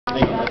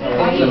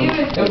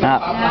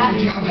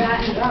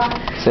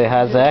Say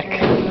hi, Zach.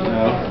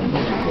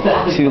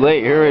 No. Too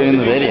late, you're already in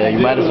the video. You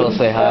might as well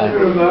say hi.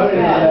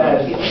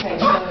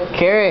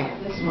 Carrie,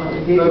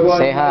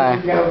 say hi.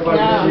 No.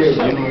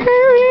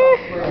 Carrie.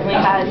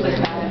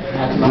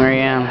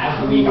 Maryanne,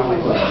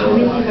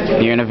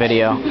 you're in a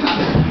video.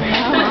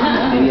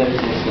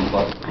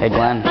 Hey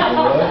Glenn,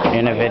 you're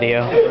in a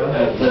video.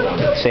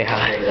 Say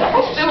hi.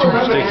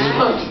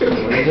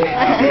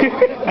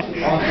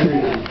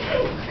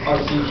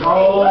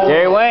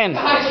 Jerry Wayne,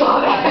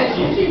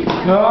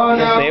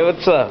 say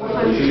what's up.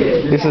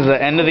 This is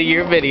the end of the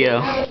year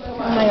video.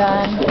 Oh my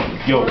god.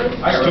 Yo,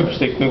 stupid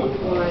stick.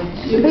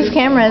 Whose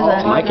camera is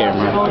it? My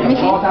camera. Let me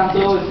see.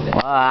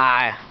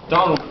 Why?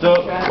 Donald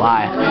Duck.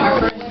 Why?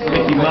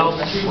 Mickey Mouse.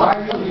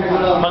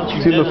 Punch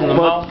you dead in the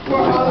mouth.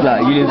 No,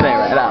 you didn't say it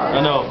right out. I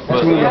know.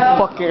 But Move your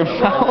fucking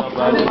mouth.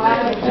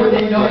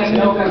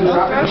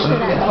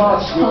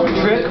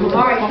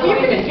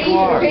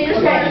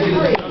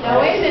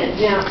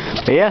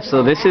 But yeah,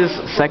 so this is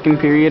second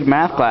period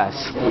math class.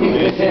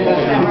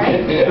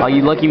 All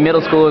you lucky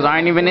middle schoolers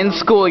aren't even in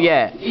school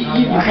yet.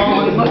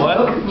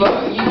 What?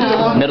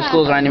 Middle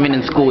schoolers aren't even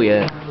in school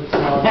yet.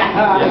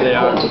 Yeah, they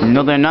are.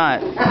 No, they're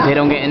not. They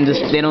don't get into.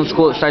 They don't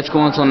start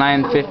school until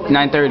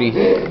 9:30.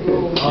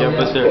 Yeah,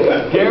 but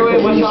they're.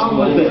 Carrie, what's wrong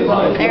with it?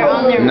 They're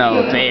on their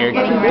No,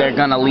 they're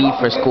gonna leave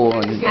for school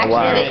in a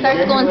while. Actually,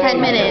 they start school in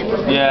 10 minutes.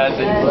 Yeah,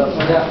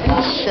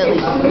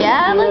 Silly.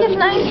 Yeah, look, it's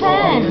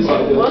 9:10.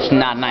 It's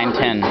not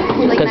 9:10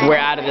 because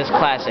we're out of this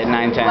class at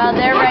 9:10. Well,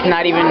 they're ready. It's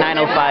not even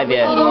 9:05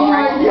 yet.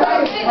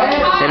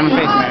 Say it in my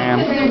face,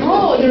 Marianne.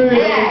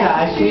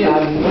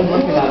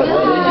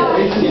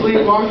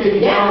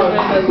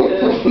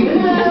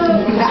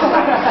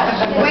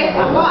 Wait,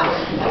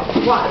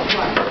 watch.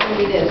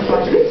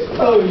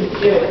 I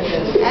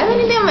have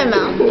anything in my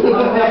mouth.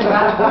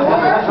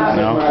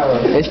 No,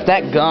 it's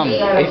that gum.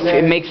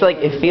 It makes like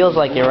it feels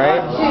like it,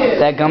 right?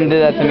 That gum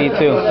did that to me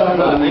too.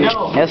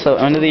 Yeah, so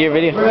end of the year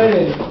video.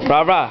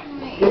 Rah rah.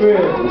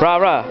 Rah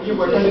rah.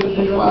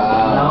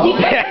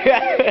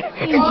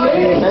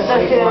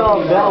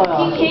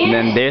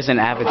 Then there's an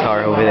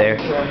avatar over there.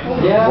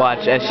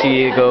 Watch as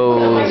she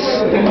goes.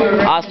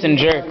 Austin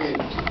jerk.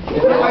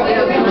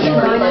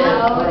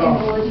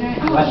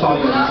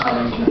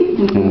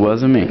 It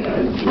wasn't me. I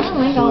don't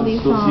like all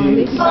these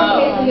songs. I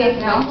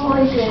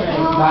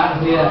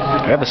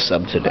have a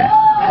sub today.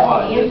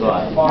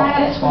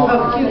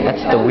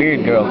 That's the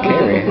weird girl,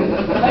 Carrie.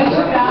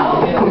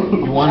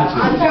 You want to.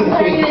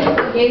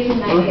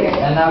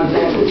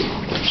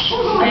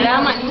 And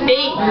I'm on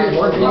feet.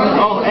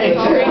 Oh, hey.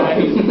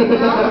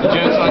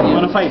 You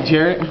want to fight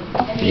Jarrett?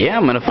 Yeah,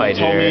 I'm gonna fight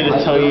Told me Jared. to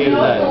tell you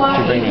that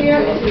to bring it.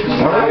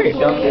 Alright,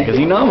 because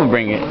you know I'm gonna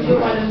bring it.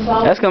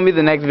 That's gonna be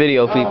the next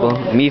video, people.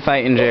 Me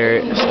fighting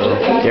Jared, so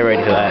get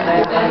ready for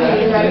that.